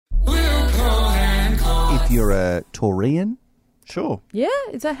you're a Taurian, sure. Yeah,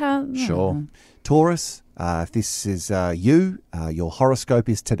 is that how? Sure. Taurus, if this is you, your horoscope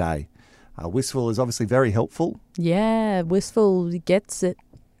is today. Wistful is obviously very helpful. Yeah, Wistful gets it.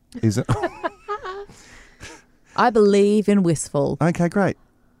 Is it? I believe in Wistful. Okay, great.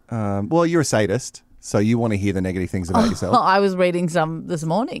 Well, you're a sadist, so you want to hear the negative things about yourself. I was reading some this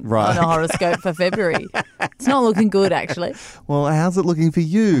morning Right. on a horoscope for February. It's not looking good, actually. Well, how's it looking for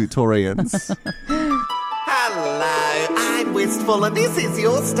you, Taurians? Hello, I'm Wistful, and this is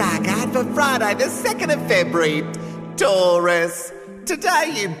your star guide for Friday, the 2nd of February. Taurus.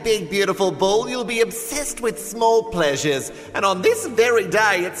 Today, you big, beautiful bull, you'll be obsessed with small pleasures, and on this very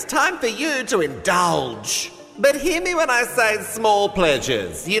day, it's time for you to indulge. But hear me when I say small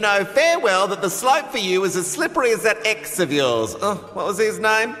pleasures. You know, farewell that the slope for you is as slippery as that ex of yours. Oh, what was his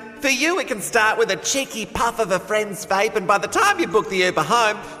name? For you, it can start with a cheeky puff of a friend's vape, and by the time you book the Uber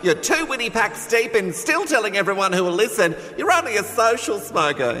home, you're 2 Winnie packs deep and still telling everyone who will listen you're only a social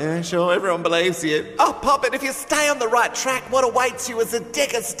smoker. Yeah, sure, everyone believes you. Oh, pop it, if you stay on the right track, what awaits you is a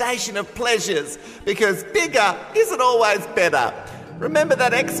degustation of pleasures, because bigger isn't always better. Remember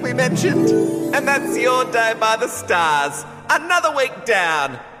that ex we mentioned? And that's your day by the stars. Another week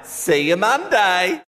down. See you Monday.